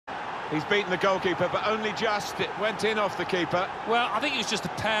He's beaten the goalkeeper, but only just. It went in off the keeper. Well, I think it was just a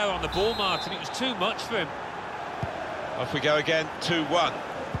pair on the ball, Martin. It was too much for him. Off we go again, 2-1.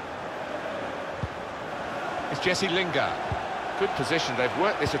 It's Jesse Lingard. Good position, they've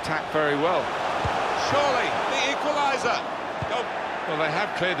worked this attack very well. Surely, the equaliser. Oh, well, they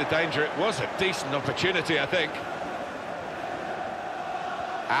have cleared the danger. It was a decent opportunity, I think.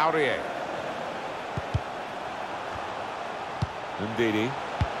 Aurier. Ndidi.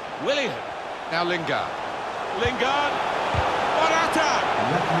 Willian. Now Lingard. Lingard. Morata!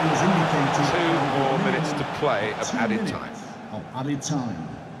 2 more minutes to play of added time.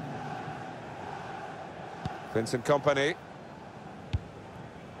 Vincent Kompany.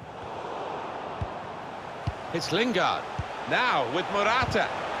 It's Lingard. Now with Morata.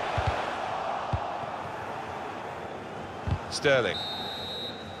 Sterling.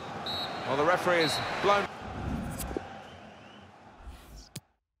 Well, the referee is blown.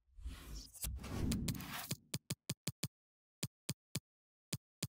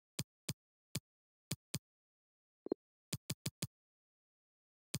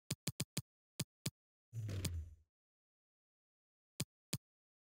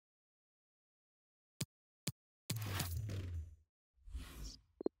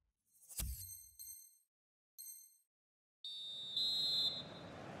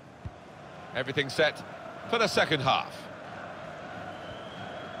 Everything set for the second half.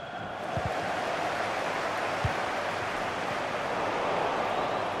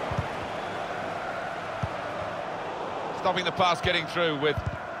 Stopping the pass getting through with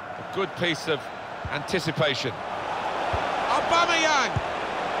a good piece of anticipation. Aubameyang!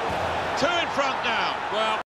 2 in front now. Well...